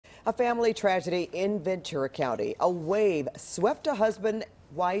A family tragedy in Ventura County. A wave swept a husband,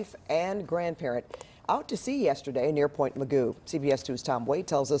 wife, and grandparent out to sea yesterday near Point Mugu. CBS 2's Tom Wade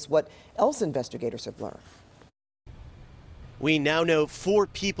tells us what else investigators have learned. We now know 4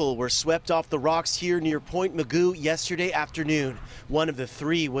 people were swept off the rocks here near Point Mugu yesterday afternoon. One of the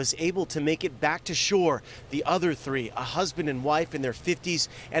 3 was able to make it back to shore. The other 3, a husband and wife in their 50s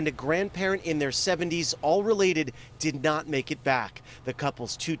and a grandparent in their 70s, all related, did not make it back. The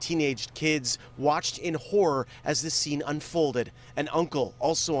couple's 2 teenage kids watched in horror as the scene unfolded. An uncle,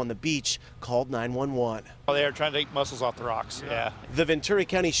 also on the beach, called 911. They were trying to take mussels off the rocks, yeah. The Ventura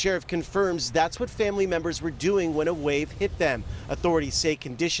County Sheriff confirms that's what family members were doing when a wave hit them. Authorities say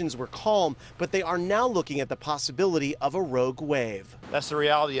conditions were calm, but they are now looking at the possibility of a rogue wave. That's the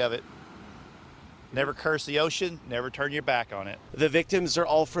reality of it. Never curse the ocean, never turn your back on it. The victims are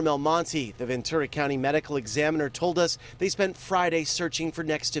all from El Monte. The Ventura County medical examiner told us they spent Friday searching for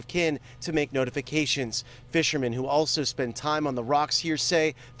next of kin to make notifications. Fishermen who also spend time on the rocks here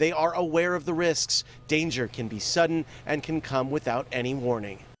say they are aware of the risks. Danger can be sudden and can come without any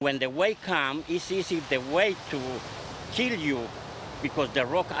warning. When the wave comes, it's easy the wave to kill you because the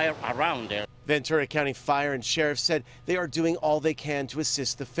rock are around there. Ventura County Fire and Sheriff said they are doing all they can to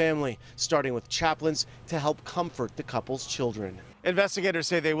assist the family, starting with chaplains to help comfort the couple's children. Investigators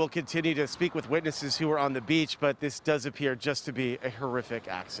say they will continue to speak with witnesses who were on the beach, but this does appear just to be a horrific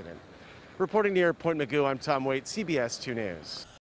accident. Reporting near Point Mugu, I'm Tom Waite, CBS 2 News.